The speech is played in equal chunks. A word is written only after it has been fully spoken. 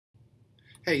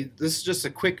Hey, this is just a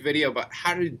quick video about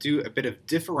how to do a bit of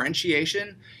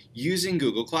differentiation using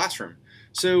Google Classroom.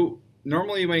 So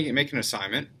normally when you make an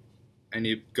assignment and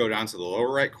you go down to the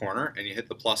lower right corner and you hit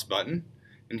the plus button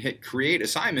and hit create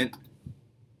assignment,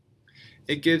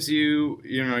 it gives you,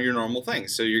 your normal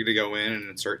things. So you're going to go in and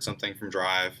insert something from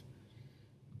Drive,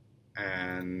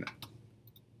 and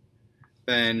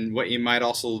then what you might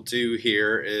also do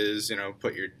here is,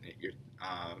 put your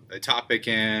a topic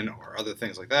in or other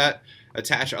things like that,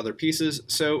 attach other pieces.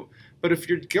 So, but if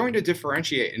you're going to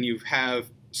differentiate and you have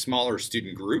smaller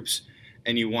student groups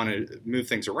and you want to move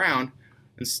things around,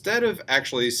 instead of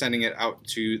actually sending it out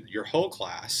to your whole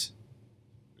class,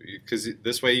 because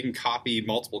this way you can copy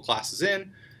multiple classes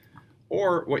in,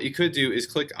 or what you could do is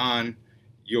click on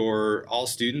your All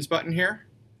Students button here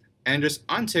and just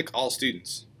untick All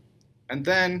Students. And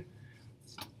then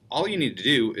all you need to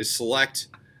do is select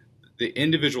the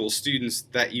individual students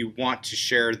that you want to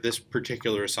share this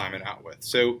particular assignment out with.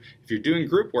 So if you're doing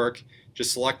group work,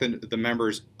 just select the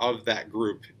members of that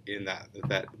group in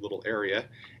that little area,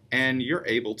 and you're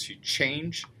able to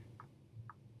change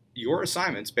your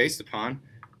assignments based upon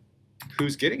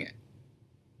who's getting it.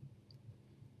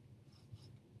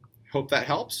 Hope that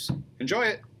helps. Enjoy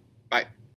it.